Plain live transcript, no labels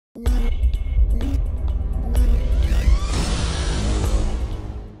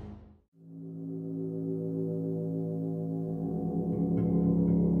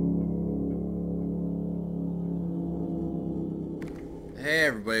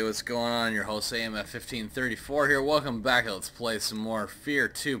everybody, what's going on? Your host AMF1534 here. Welcome back. Let's play some more F.E.A.R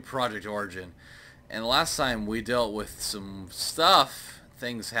 2 Project Origin. And last time we dealt with some stuff,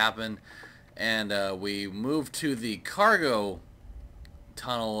 things happened, and we moved to the cargo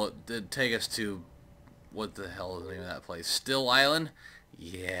tunnel. It did take us to, what the hell is the name of that place? Still Island?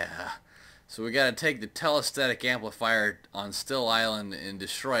 Yeah. So we gotta take the telestatic amplifier on Still Island and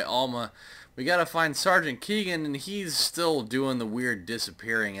destroy Alma. We gotta find Sergeant Keegan, and he's still doing the weird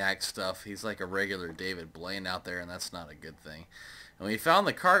disappearing act stuff. He's like a regular David Blaine out there, and that's not a good thing. And we found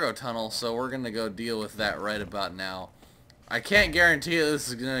the cargo tunnel, so we're gonna go deal with that right about now. I can't guarantee this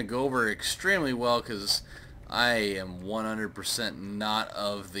is gonna go over extremely well, because I am 100% not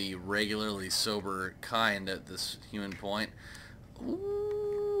of the regularly sober kind at this human point.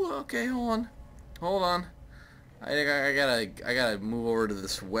 Ooh, okay, hold on. I gotta move over to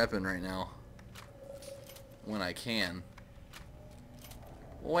this weapon right now. When I can.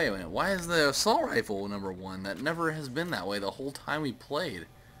 Wait a minute, why is the assault rifle #1? That never has been that way the whole time we played.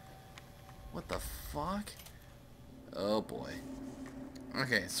 What the fuck? Oh boy.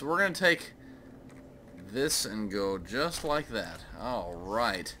 Okay, so we're gonna take this and go just like that.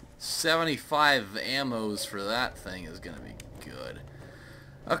 Alright. 75 ammos for that thing is gonna be good.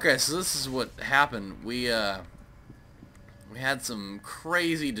 Okay, so this is what happened. We had some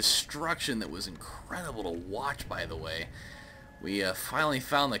crazy destruction that was incredible to watch, by the way. We finally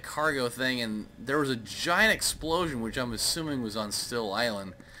found the cargo thing, and there was a giant explosion, which I'm assuming was on Still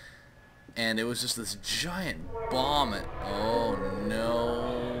Island. And it was just this giant bomb. Oh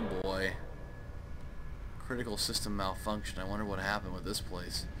no, boy. Critical system malfunction. I wonder what happened with this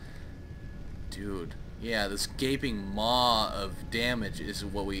place. Dude. Yeah, this gaping maw of damage is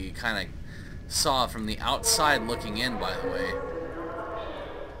what we kind of saw from the outside looking in, by the way.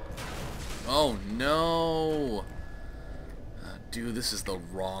 Oh no! Dude, this is the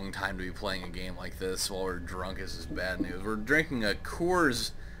wrong time to be playing a game like this while we're drunk. This is bad news. We're drinking a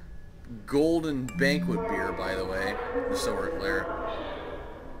Coors Golden Banquet beer, by the way, just so we're clear.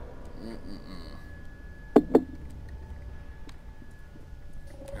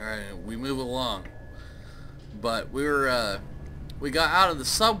 Alright, we move along. But we got out of the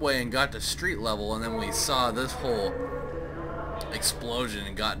subway and got to street level, and then we saw this whole explosion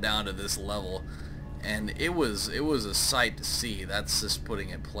and got down to this level, and it was a sight to see. That's just putting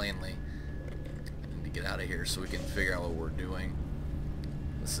it plainly. I need to get out of here so we can figure out what we're doing.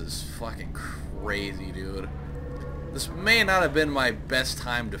 This is fucking crazy, dude. This may not have been my best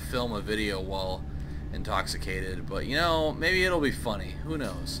time to film a video while intoxicated, but you know, maybe it'll be funny. Who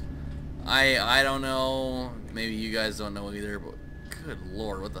knows? I don't know. Maybe you guys don't know either, but good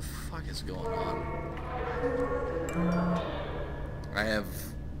lord, what the fuck is going on?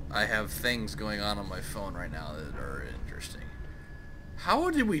 I have things going on my phone right now that are interesting. How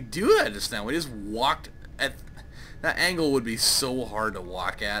did we do that just now? We just walked at... That angle would be so hard to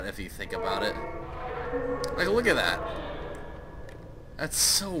walk at if you think about it. Like, look at that. That's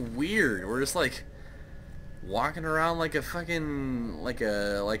so weird. We're just like walking around like a fucking like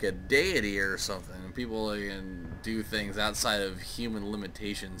a deity or something. People can do things outside of human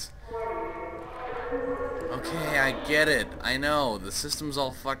limitations. Okay, I get it. I know the system's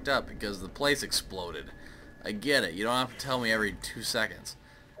all fucked up because the place exploded. I get it. You don't have to tell me every 2 seconds.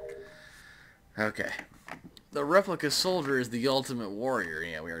 Okay. The replica soldier is the ultimate warrior.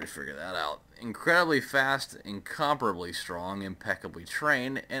 Yeah, we already figured that out. Incredibly fast, incomparably strong, impeccably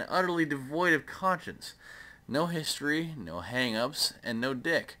trained, and utterly devoid of conscience. No history, no hang-ups, and no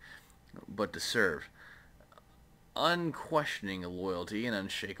dick, but to serve. Unquestioning loyalty and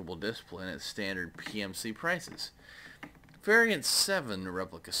unshakable discipline at standard PMC prices. Variant 7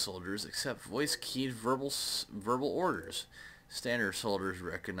 replica soldiers accept voice-keyed verbal orders. Standard soldiers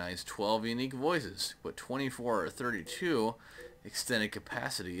recognize 12 unique voices, but 24 or 32 extended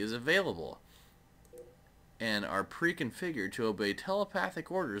capacity is available, and are pre-configured to obey telepathic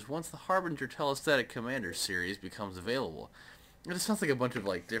orders once the Harbinger Telestatic Commander series becomes available. It sounds like a bunch of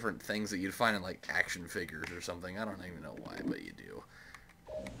like different things that you'd find in like action figures or something. I don't even know why, but you do.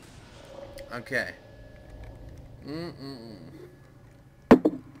 Okay.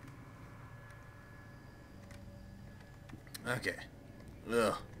 Okay.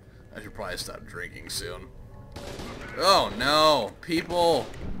 Ugh. I should probably stop drinking soon. Oh no! People!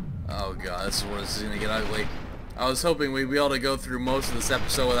 Oh god, this is where this is gonna get ugly. I was hoping we'd be able to go through most of this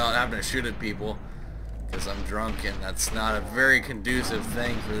episode without having to shoot at people, because I'm drunk and that's not a very conducive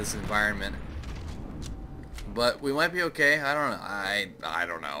thing for this environment. But we might be okay. I don't know. I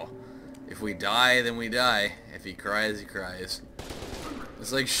don't know. If we die, then we die. If he cries, he cries.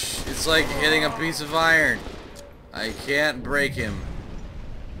 It's like hitting a piece of iron. I can't break him.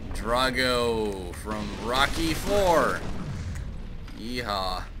 Drago from Rocky IV.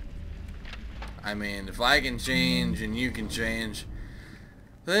 Yeehaw. I mean, if I can change and you can change,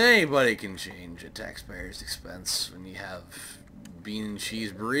 then anybody can change at taxpayers' expense when you have bean and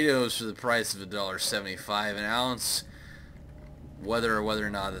cheese burritos for the price of $1.75 an ounce, whether or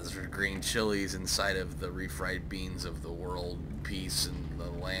not there's green chilies inside of the refried beans of the world peace and the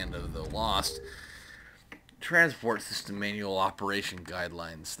land of the lost. Transport System Manual Operation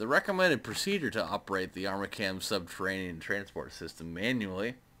Guidelines. The recommended procedure to operate the Armacam Subterranean Transport System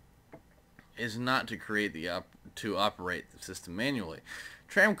manually is not to operate the system manually.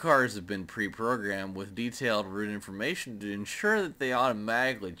 Tram cars have been pre-programmed with detailed route information to ensure that they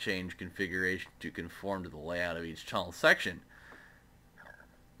automatically change configuration to conform to the layout of each tunnel section.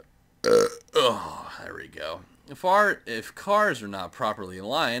 Oh, there we go. If cars are not properly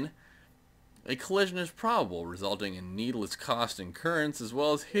aligned, a collision is probable, resulting in needless cost incurrence as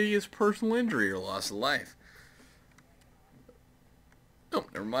well as hideous personal injury or loss of life. Oh,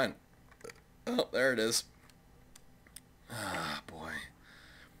 never mind. Oh, there it is. Ah, boy.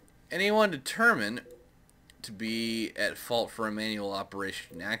 Anyone determined to be at fault for a manual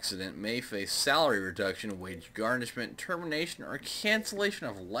operation accident may face salary reduction, wage garnishment, termination, or cancellation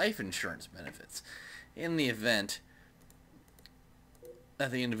of life insurance benefits in the event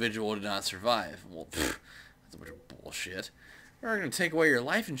that the individual did not survive. Well, that's a bunch of bullshit. They're going to take away your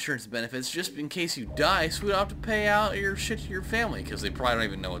life insurance benefits just in case you die, so we don't have to pay out your shit to your family, because they probably don't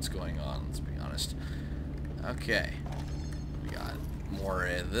even know what's going on, let's be honest. Okay. We got more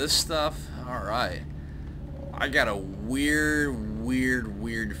of this stuff. Alright. I got a weird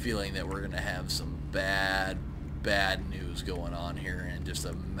feeling that we're going to have some bad news going on here in just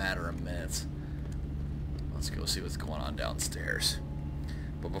a matter of minutes. Let's go see what's going on downstairs.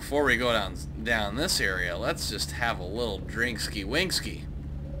 But before we go down this area, let's just have a little drinksky-winksky.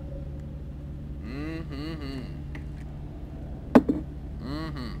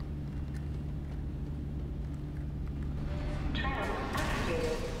 Tram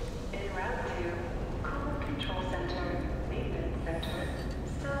activated. En route to Coolant Control Center, Maintenance Center,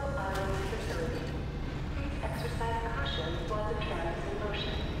 Still Auto Facility. Please exercise caution while the tram is in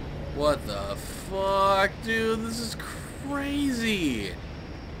motion. What the fuck, dude? This is crazy.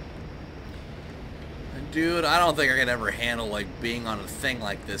 Dude, I don't think I could ever handle, like, being on a thing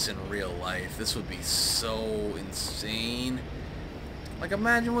like this in real life. This would be so insane. Like,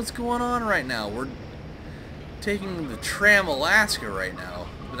 imagine what's going on right now. We're taking the tram Alaska right now.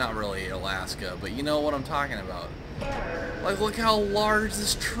 But not really Alaska, but you know what I'm talking about. Like, look how large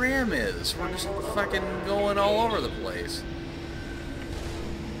this tram is. We're just fucking going all over the place.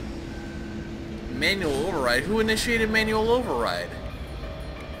 Manual override? Who initiated manual override?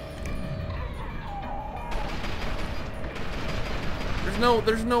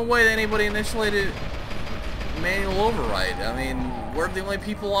 There's no way that anybody initiated manual override. I mean, we're the only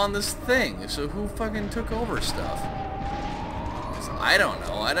people on this thing, so who fucking took over stuff? 'Cause I don't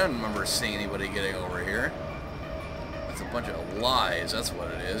know. I don't remember seeing anybody getting over here. That's a bunch of lies. That's what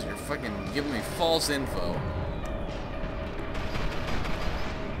it is. You're fucking giving me false info.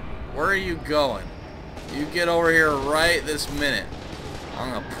 Where are you going? You get over here right this minute.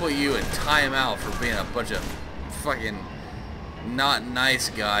 I'm gonna put you in timeout for being a bunch of fucking not nice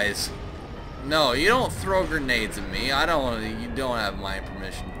guys. No, you don't throw grenades at me. You don't have my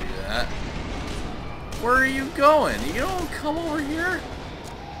permission to do that. Where are you going? You don't come over here.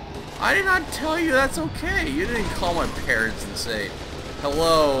 I did not tell you that's okay. You didn't call my parents and say,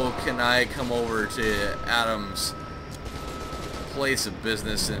 hello, can I come over to Adam's place of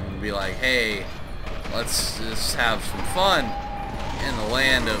business and be like, hey, let's just have some fun in the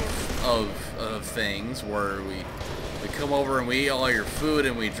land of things where we come over and we eat all your food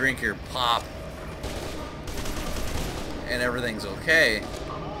and we drink your pop and everything's okay.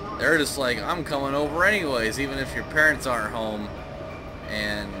 They're just like, I'm coming over anyways, even if your parents aren't home.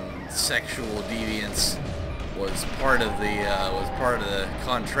 And sexual deviance was part of the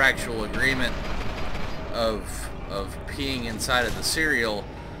contractual agreement of peeing inside of the cereal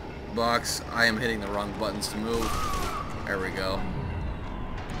box. I am hitting the wrong buttons to move. There we go.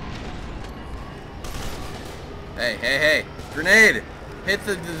 Hey, hey, hey! Grenade! Hit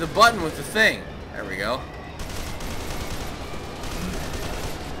the button with the thing. There we go.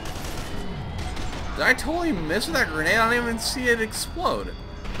 Did I totally miss with that grenade? I don't even see it explode.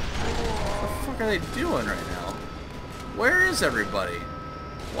 What the fuck are they doing right now? Where is everybody?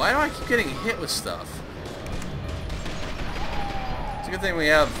 Why do I keep getting hit with stuff? It's a good thing we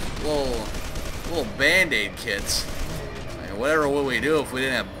have little band-aid kits. I mean, whatever would we do if we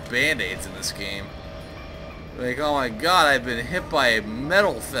didn't have band-aids in this game? Like, oh my god, I've been hit by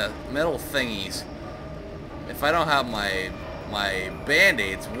metal thingies. If I don't have my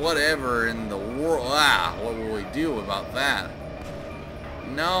band-aids, whatever in the world, what will we do about that?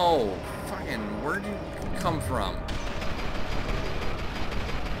 No, fucking, where'd you come from?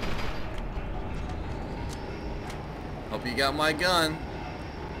 Hope you got my gun.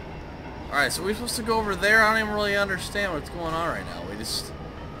 Alright, so we're supposed to go over there? I don't even really understand what's going on right now.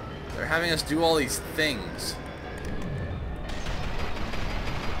 They're having us do all these things.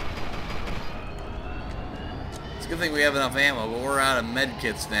 It's a good thing we have enough ammo, but we're out of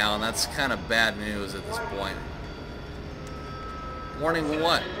medkits now, and that's kind of bad news at this point. Warning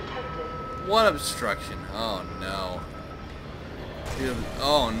what? What obstruction? Oh no. Dude,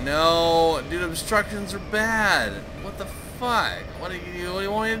 oh no. Dude, obstructions are bad. What the fuck? What do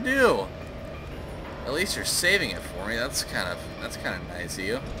you want me to do? At least you're saving it for me. That's kind of nice of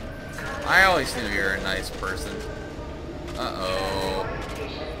you. I always knew you were a nice person. Uh-oh.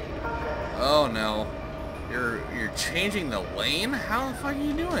 Oh no. You're changing the lane? How the fuck are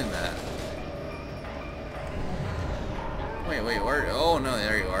you doing that? Wait, where? Oh no,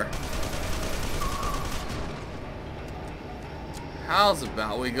 there you are. How's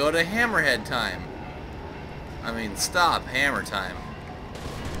about we go to Hammerhead time? I mean, stop, hammer time.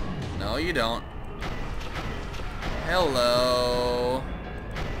 No, you don't. Hello.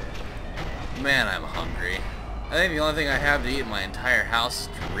 Man, I'm hungry. I think the only thing I have to eat in my entire house is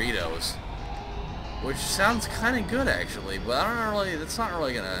Doritos. Which sounds kind of good, actually, but I don't really, that's not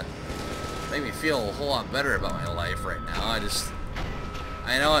really gonna make me feel a whole lot better about my life right now.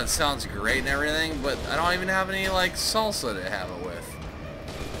 I know it sounds great and everything, but I don't even have any, like, salsa to have it with.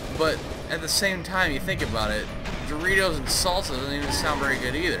 But at the same time, you think about it, Doritos and salsa doesn't even sound very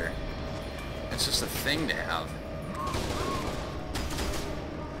good either. It's just a thing to have.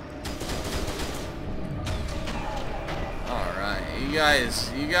 Alright, you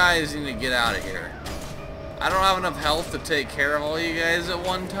guys need to get out of here. I don't have enough health to take care of all you guys at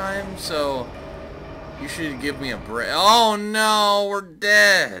one time, so you should give me a break. Oh no, we're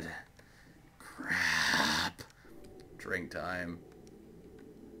dead. Crap. Drink time.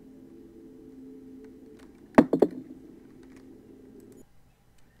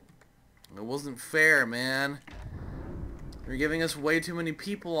 It wasn't fair, man. You're giving us way too many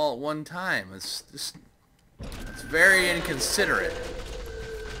people all at one time. It's very inconsiderate.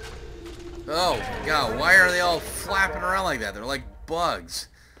 Oh, God, why are they all flapping around like that? They're like bugs.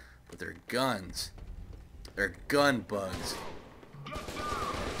 But they're guns. They're gun bugs.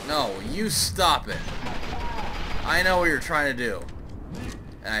 No, you stop it. I know what you're trying to do.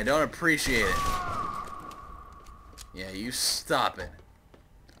 And I don't appreciate it. Yeah, you stop it.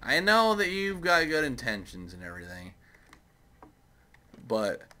 I know that you've got good intentions and everything.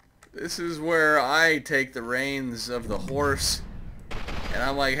 But this is where I take the reins of the horse. And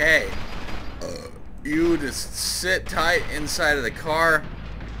I'm like, hey, you just sit tight inside of the car.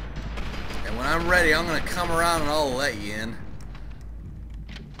 And when I'm ready, I'm going to come around and I'll let you in.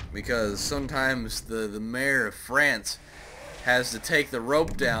 Because sometimes the mayor of France has to take the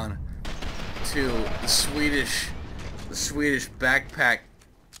rope down to the Swedish backpack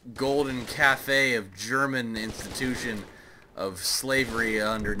golden cafe of German institution of slavery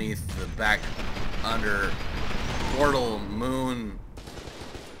underneath the under portal moon.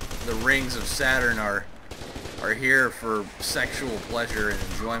 The rings of Saturn are here for sexual pleasure and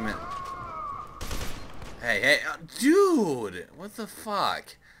enjoyment. Hey, dude, what the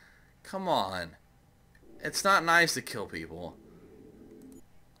fuck? Come on. It's not nice to kill people.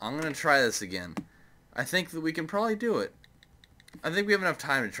 I'm gonna try this again. I think that we can probably do it. I think we have enough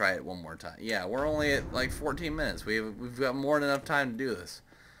time to try it one more time. Yeah, we're only at like 14 minutes. We've got more than enough time to do this.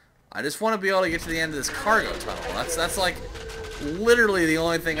 I just want to be able to get to the end of this cargo tunnel. That's like literally the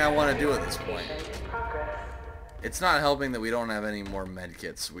only thing I want to do at this point. It's not helping that we don't have any more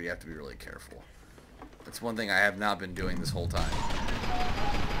medkits. We have to be really careful. That's one thing I have not been doing this whole time.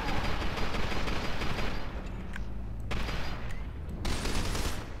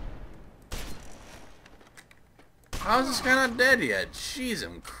 How's this guy not dead yet? Jeez,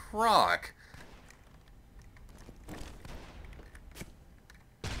 him crock.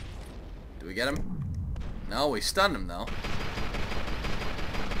 Do we get him? No, we stunned him though.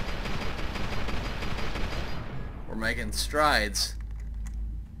 We're making strides.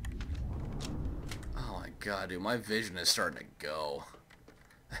 Oh my god, dude, my vision is starting to go.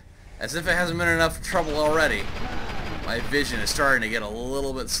 As if it hasn't been enough trouble already. My vision is starting to get a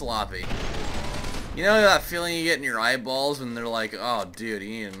little bit sloppy. You know that feeling you get in your eyeballs when they're like, oh dude, you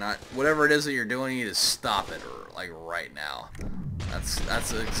need to not, whatever it is that you're doing, you need to stop it, or like right now.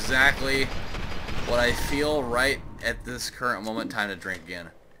 That's exactly what I feel right at this current moment. Time to drink again.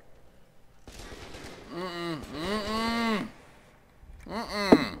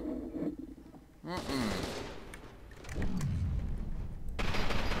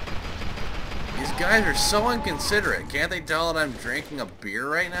 These guys are so inconsiderate. Can't they tell that I'm drinking a beer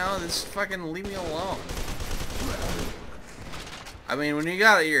right now? Just fucking leave me alone. I mean, when you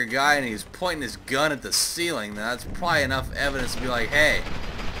got your guy and he's pointing his gun at the ceiling, then that's probably enough evidence to be like, hey,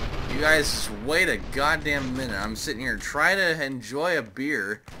 you guys just wait a goddamn minute. I'm sitting here trying to enjoy a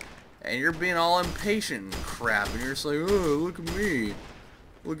beer, and you're being all impatient and crap, and you're just like, oh, look at me.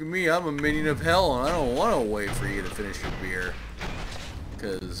 Look at me, I'm a minion of hell, and I don't want to wait for you to finish your beer.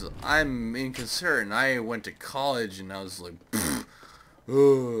 Because I'm inconsiderate, and I went to college, and I was like,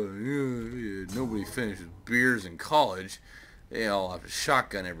 oh, yeah, nobody finishes beers in college. They all have to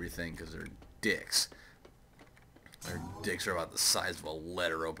shotgun everything because they're dicks. Their dicks are about the size of a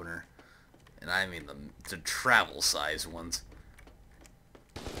letter opener. And I mean the travel size ones.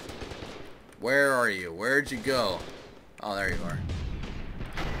 Where are you? Where'd you go? Oh, there you are.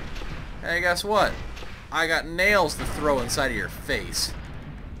 Hey, guess what? I got nails to throw inside of your face.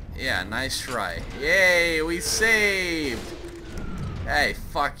 Yeah, nice try. Yay, we saved! Hey,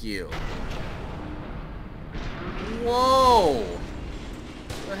 fuck you. Whoa!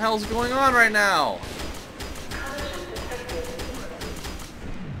 What the hell's going on right now?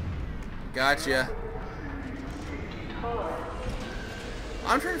 Gotcha.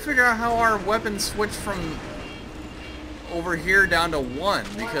 I'm trying to figure out how our weapon switched from over here down to 1,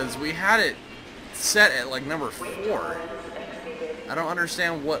 because we had it set at like number 4. I don't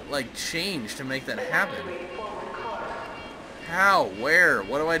understand what like changed to make that happen. How? Where?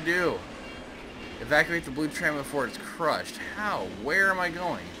 What do I do? Evacuate the blue tram before it's crushed. How? Where am I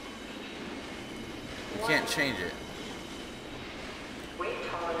going? I can't change it.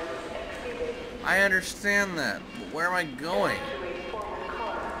 I understand that, but where am I going?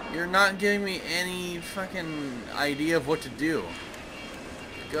 You're not giving me any fucking idea of what to do.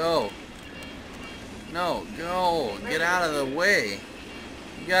 Go. No, go. Get out of the way.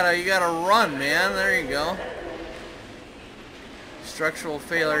 You gotta run, man. There you go. Structural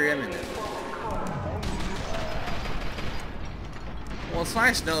failure imminent. Well, it's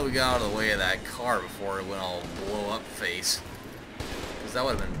nice to know that we got out of the way of that car before it went all blow up face. Because that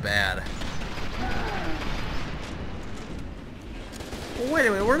would have been bad. Well, wait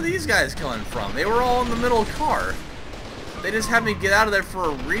a minute, where are these guys coming from? They were all in the middle car. They just had me get out of there for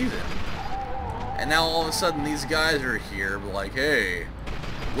a reason. And now all of a sudden these guys are here, like, hey,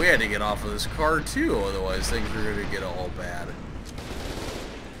 we had to get off of this car too, otherwise things are going to get all bad.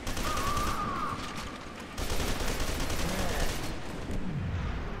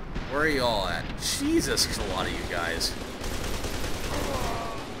 Where are you all at? Jesus, there's a lot of you guys.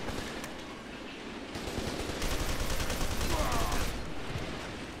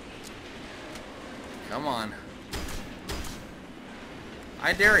 Come on.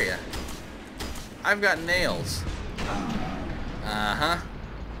 I dare ya. I've got nails. Uh-huh.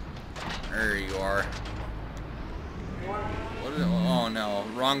 There you are. What is it? Oh no,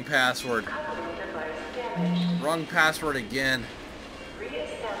 wrong password. Wrong password again.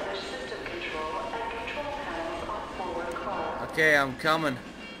 Okay, I'm coming.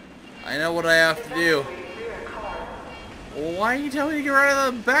 I know what I have to do. Well, why are you telling me to get right out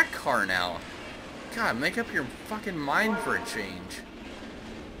of the back car now? God, make up your fucking mind for a change.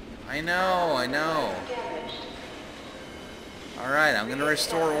 I know. Alright, I'm gonna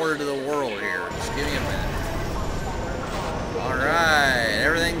restore order to the world here. Just give me a minute. Alright,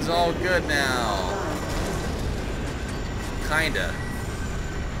 everything's all good now. Kinda.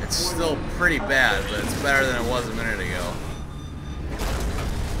 It's still pretty bad, but it's better than it was a minute ago.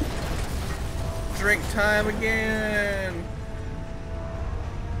 Drink time again!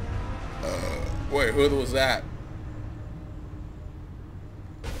 Wait, who was that?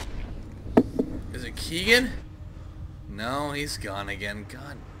 Is it Keegan? No, he's gone again.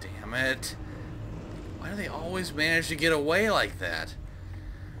 God damn it. Why do they always manage to get away like that?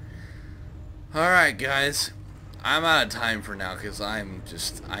 Alright, guys. I'm out of time for now because I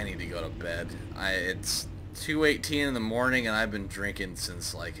need to go to bed. It's 2:18 in the morning and I've been drinking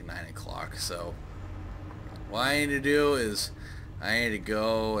since like 9 o'clock. So what I need to do is I need to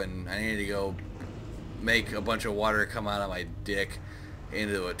go make a bunch of water come out of my dick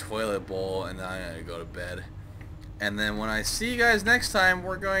into a toilet bowl, and then I'm going to go to bed. And then when I see you guys next time,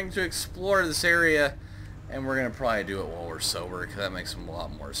 we're going to explore this area, and we're going to probably do it while we're sober, because that makes a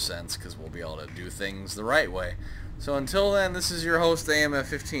lot more sense, because we'll be able to do things the right way. So until then, this is your host,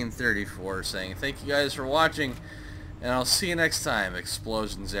 AMF1534, saying thank you guys for watching, And I'll see you next time.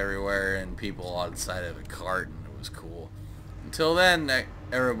 Explosions everywhere and people outside of a cart, and it was cool. Until then,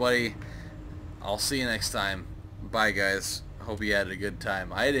 everybody, I'll see you next time. Bye, guys. Hope you had a good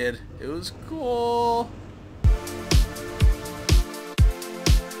time. I did. It was cool.